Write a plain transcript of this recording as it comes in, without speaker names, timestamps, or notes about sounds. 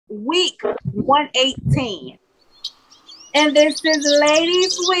week 118. And this is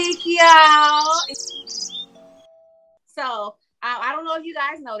Ladies Week, y'all. So, I don't know if you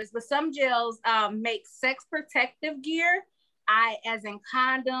guys noticed, but some jails make sex protective gear, as in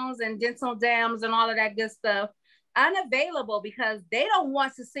condoms and dental dams and all of that good stuff, unavailable because they don't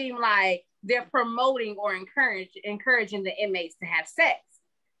want to seem like they're promoting or encouraging the inmates to have sex.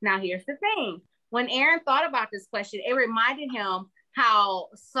 Now, here's the thing. When Aaron thought about this question, it reminded him how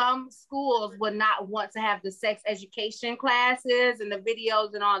some schools would not want to have the sex education classes and the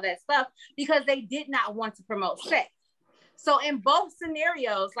videos and all that stuff because they did not want to promote sex. So in both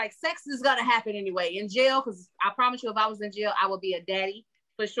scenarios, like sex is going to happen anyway in jail, because I promise you, if I was in jail, I would be a daddy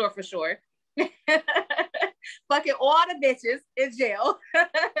for sure, for sure. Fucking all the bitches in jail.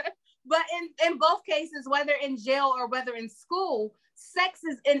 But in both cases, whether in jail or whether in school, sex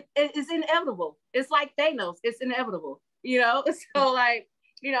is inevitable. It's like Thanos. It's inevitable, you know? So like,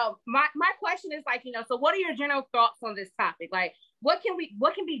 you know, my question is like, you know, so what are your general thoughts on this topic? Like, what can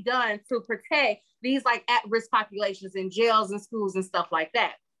be done to protect these like at-risk populations in jails and schools and stuff like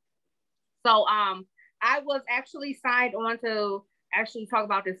that? So I was actually signed on to actually talk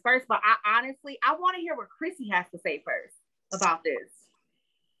about this first, but I want to hear what Chrissy has to say first about this.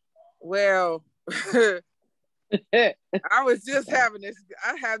 Well, I was just having this.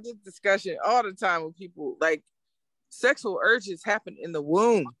 I have this discussion all the time with people. Like, sexual urges happen in the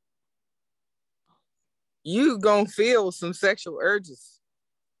womb. You gonna feel some sexual urges,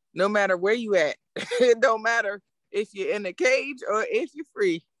 no matter where you at. It don't matter if you're in a cage or if you're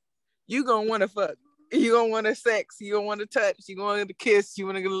free. You gonna want to fuck. You gonna want to sex. You gonna want to touch. You gonna want to kiss. You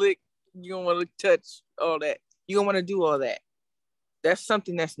want to lick. You gonna want to touch. All that. You gonna want to do all that. That's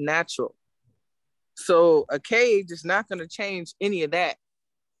something that's natural. So a cage is not gonna change any of that.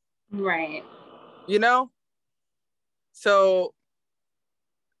 Right. You know? So,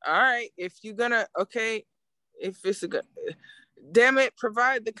 all right, if you're gonna, okay, if it's a good, damn it,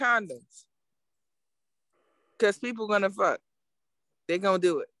 provide the condoms. Because people gonna fuck. They're gonna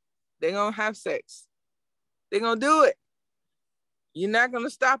do it. They're gonna have sex. They're gonna do it. You're not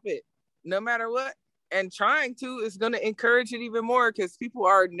gonna stop it, no matter what. And trying to is gonna encourage it even more because people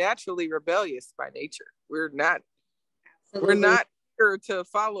are naturally rebellious by nature. We're not here to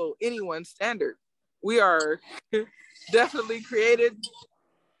follow anyone's standard. We are definitely created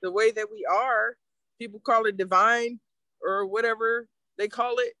the way that we are. People call it divine or whatever they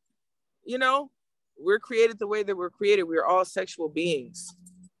call it. You know, we're created the way that we're created. We're all sexual beings.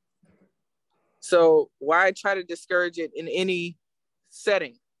 So why try to discourage it in any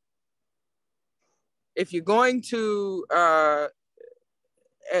setting? If you're going to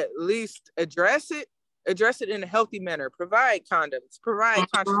at least address it in a healthy manner. Provide condoms, provide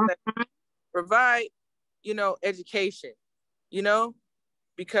contraception, provide, you know, education, you know,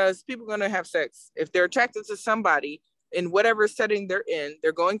 because people are going to have sex. If they're attracted to somebody in whatever setting they're in,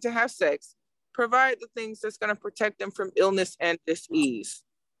 they're going to have sex. Provide the things that's going to protect them from illness and disease.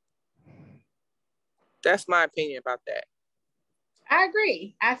 That's my opinion about that. I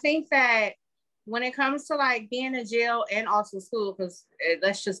agree. I think that when it comes to like being in jail and also school, because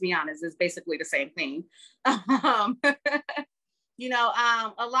let's just be honest, it's basically the same thing. You know,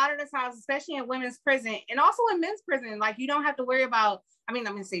 a lot of the times, especially in women's prison and also in men's prison, like you don't have to worry about,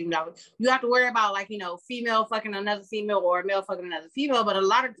 you have to worry about like, you know, female fucking another female or male fucking another female, but a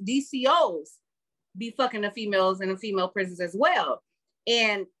lot of DCOs be fucking the females in the female prisons as well.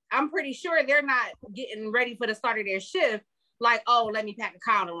 And I'm pretty sure they're not getting ready for the start of their shift like, oh, let me pack a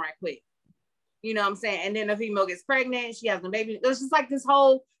condom right quick. You know what I'm saying? And then the female gets pregnant, she has a baby. It's just like this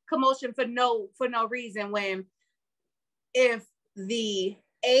whole commotion for no reason, when if the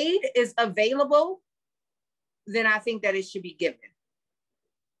aid is available, then I think that it should be given.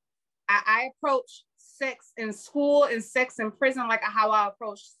 I approach sex in school and sex in prison like how I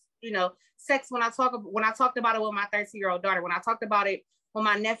approach, you know, sex when I talked about it with my 13-year-old daughter, when I talked about it with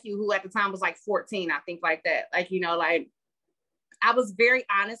my nephew, who at the time was like 14, I think, like that. Like, you know, like I was very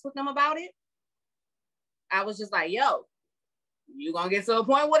honest with them about it. I was just like, yo, you're going to get to a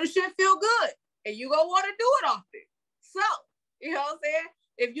point where the shit feel good and you going to want to do it often. So, you know what I'm saying?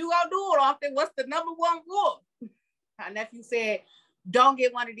 If you going to do it often, what's the number one rule? My nephew said, don't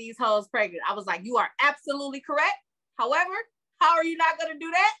get one of these hoes pregnant. I was like, you are absolutely correct. However, how are you not going to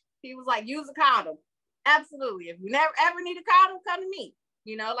do that? He was like, use a condom. Absolutely. If you never ever need a condom, come to me.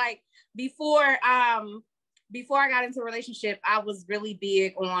 You know, like before I got into a relationship, I was really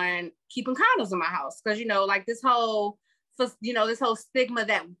big on keeping condoms in my house. Because, you know, like this whole stigma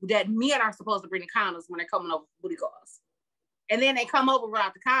that men are supposed to bring the condoms when they're coming over booty calls. And then they come over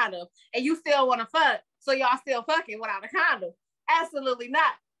without the condom and you still want to fuck. So y'all still fucking without a condom. Absolutely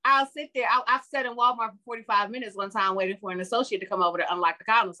not. I'll sit there. I've sat in Walmart for 45 minutes one time waiting for an associate to come over to unlock the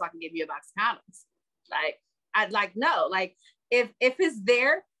condoms so I can give you a box of condoms. Like, I'd like, no, like if it's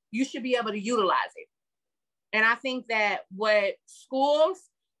there, you should be able to utilize it. And I think that what schools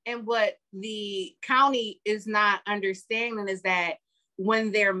and what the county is not understanding is that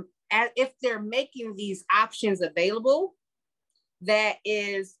when if they're making these options available, that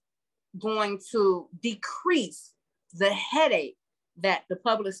is going to decrease the headache that the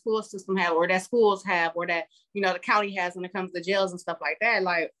public school system have, or that schools have, or that, you know, the county has when it comes to jails and stuff like that.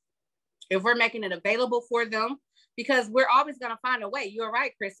 Like, if we're making it available for them, because we're always going to find a way. You're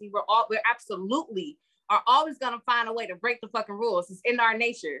right, Chrissy. We're absolutely are always going to find a way to break the fucking rules. It's in our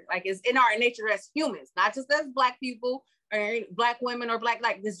nature. Like, it's in our nature as humans, not just as Black people or Black women or Black,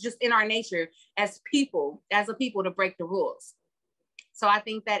 like, it's just in our nature as people, as a people, to break the rules. So I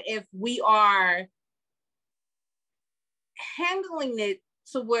think that if we are handling it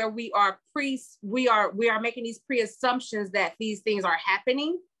to where we are making these pre-assumptions that these things are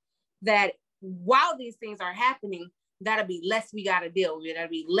happening, that while these things are happening, that'll be less we got to deal with. That'll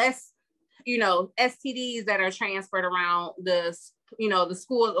be less, you know, STDs that are transferred around the, you know, the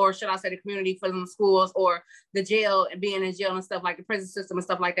schools, or should I say the community from the schools, or the jail and being in jail and stuff, like the prison system and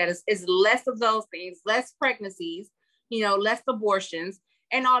stuff like that. Is less of those things, less pregnancies, you know, less abortions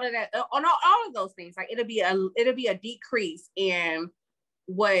and all of that, on all of those things. Like, it'll be a decrease in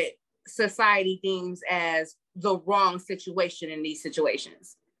what society deems as the wrong situation in these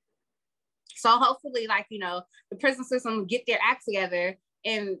situations. So hopefully, like, you know, the prison system get their act together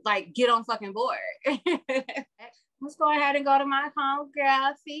and like get on fucking board. Let's go ahead and go to my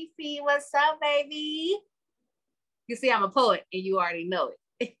homegirl, Fifi. What's up, baby? You see, I'm a poet and you already know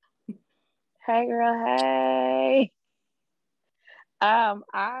it. Hey, girl. Hey.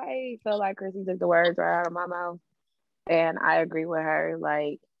 I feel like Chrissy took the words right out of my mouth, and I agree with her.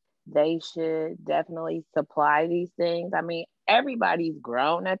 Like, they should definitely supply these things. I mean, everybody's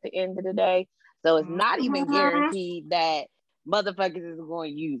grown at the end of the day, so it's not even guaranteed that motherfuckers is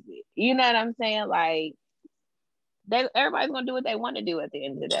going to use it. You know what I'm saying? Like, everybody's going to do what they want to do at the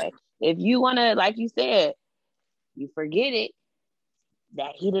end of the day. If you want to, like you said, you forget it,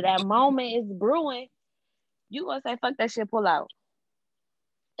 that heat of that moment is brewing, you going to say, fuck that shit, pull out.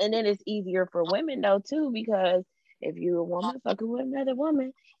 And then it's easier for women, though, too, because if you're a woman fucking with another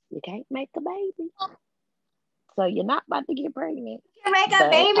woman, you can't make a baby. So you're not about to get pregnant. You can make a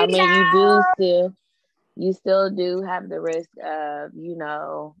baby, I mean, now. you still do have the risk of, you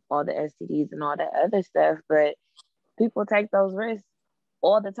know, all the STDs and all that other stuff, but people take those risks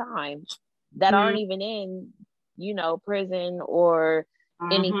all the time that aren't even in, you know, prison or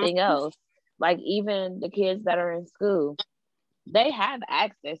anything else. Like, even the kids that are in school, they have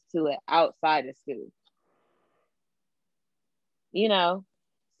access to it outside of school. You know?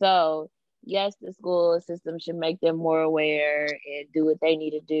 So, yes, the school system should make them more aware and do what they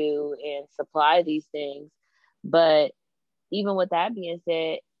need to do and supply these things. But even with that being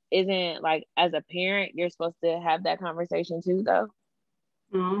said, isn't, like, as a parent, you're supposed to have that conversation too, though?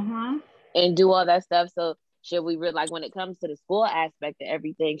 And do all that stuff. So should we like, when it comes to the school aspect of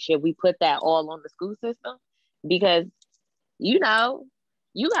everything, should we put that all on the school system? Because, you know,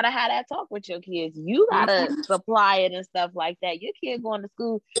 you got to have that talk with your kids. You got to supply it and stuff like that. Your kids going to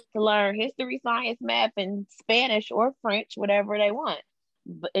school to learn history, science, math, and Spanish or French, whatever they want.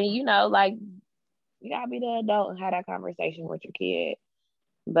 And, you know, like, you got to be the adult and have that conversation with your kid.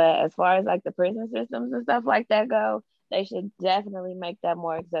 But as far as, like, the prison systems and stuff like that go, they should definitely make that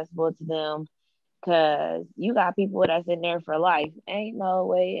more accessible to them. Because you got people that's in there for life. Ain't no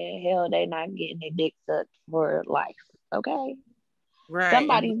way in hell they not getting their dick sucked for life. Okay? Right.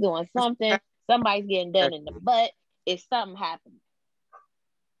 Somebody's doing something. Somebody's getting done in the butt if something happens.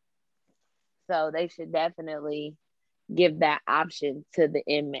 So they should definitely give that option to the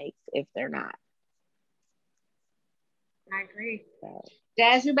inmates if they're not. I agree. So.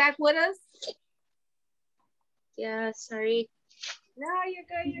 Jazz, you back with us? Yeah, sorry. No,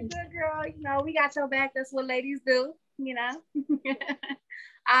 you're good, girl. You know, we got your back. That's what ladies do, you know.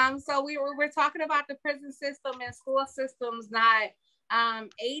 So we're talking about the prison system and school systems not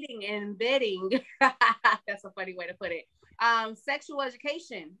aiding and abetting. That's a funny way to put it. Sexual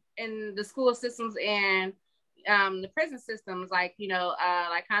education in the school systems and the prison systems, like, you know,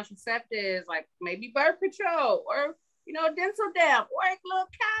 like contraceptives, like maybe birth control, or, you know, dental dam, or a little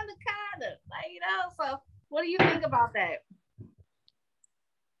kind of, like, you know. So what do you think about that?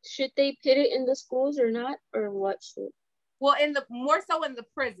 Should they put it in the schools or not, or what should? Well, more so in the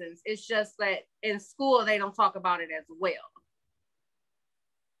prisons. It's just that in school they don't talk about it as well.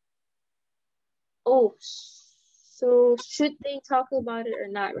 Oh, So should they talk about it or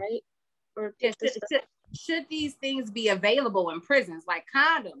not, right? Or Yeah, should these things be available in prisons, like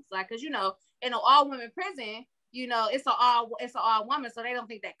condoms? Like, because in an all women prison, it's an all woman, so they don't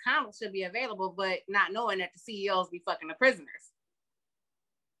think that condoms should be available, but not knowing that the CEOs be fucking the prisoners.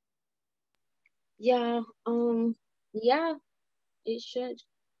 Yeah, yeah, it should.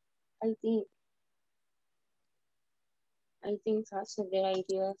 I think that's a good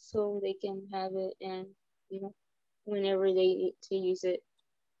idea, so they can have it, and whenever they need to use it,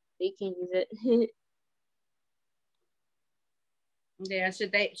 they can use it. Yeah,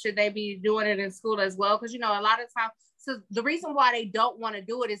 should they be doing it in school as well? Because a lot of times, so the reason why they don't want to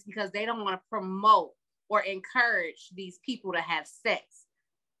do it is because they don't want to promote or encourage these people to have sex.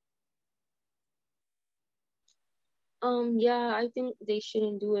 Yeah, I think they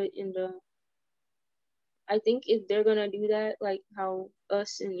shouldn't do it I think if they're gonna do that, like how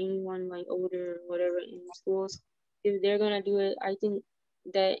us and anyone like older or whatever in schools, if they're gonna do it, I think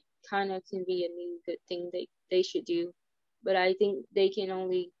that kind of can be a new good thing that they should do. But I think they should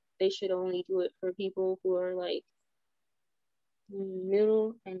only do it for people who are like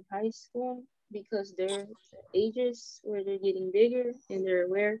middle and high school, because they're ages where they're getting bigger and they're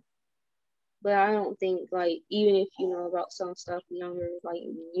aware. But I don't think, like, even if you know about some stuff younger, like,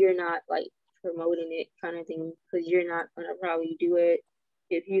 you're not like promoting it kind of thing, because you're not gonna probably do it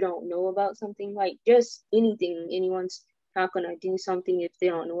if you don't know about something. Like, just anything, anyone's not gonna do something if they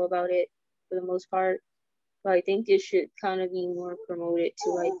don't know about it for the most part. But I think it should kind of be more promoted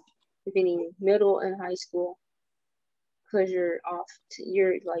to, like, if any middle and high school, because you're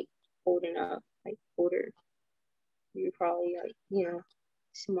like old enough, like older. You're probably like,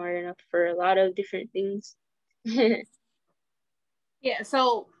 smart enough for a lot of different things. Yeah.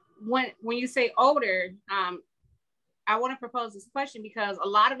 So when you say older, I want to propose this question because a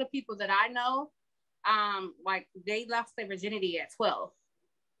lot of the people that I know, like they lost their virginity at 12.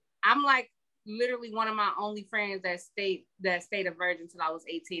 I'm like literally one of my only friends that stayed a virgin until I was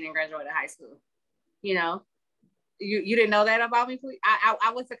 18 and graduated high school. You didn't know that about me?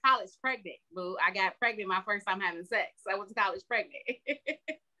 I went to college pregnant, boo. I got pregnant my first time having sex. I went to college pregnant.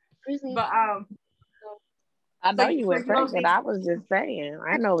 Really? But I know you went pregnant. I was just saying.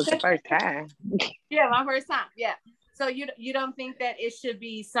 I know it was the first time. Yeah, my first time. Yeah. So you don't think that it should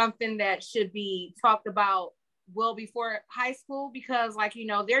be something that should be talked about well before high school? Because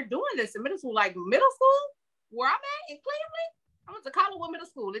they're doing this in middle school, like middle school where I'm at in Cleveland. I went to Collinwood Middle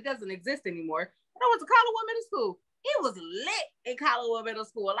School. It doesn't exist anymore. But I went to Collinwood Middle School. It was lit in Collinwood Middle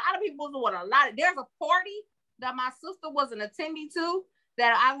School. A lot of people was doing there's a party that my sister was an attendee to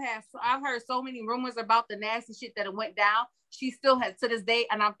that I've heard so many rumors about the nasty shit that it went down. She still has to this day,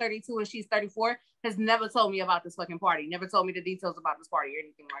 and I'm 32 and she's 34, has never told me about this fucking party. Never told me the details about this party or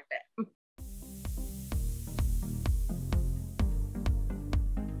anything like that.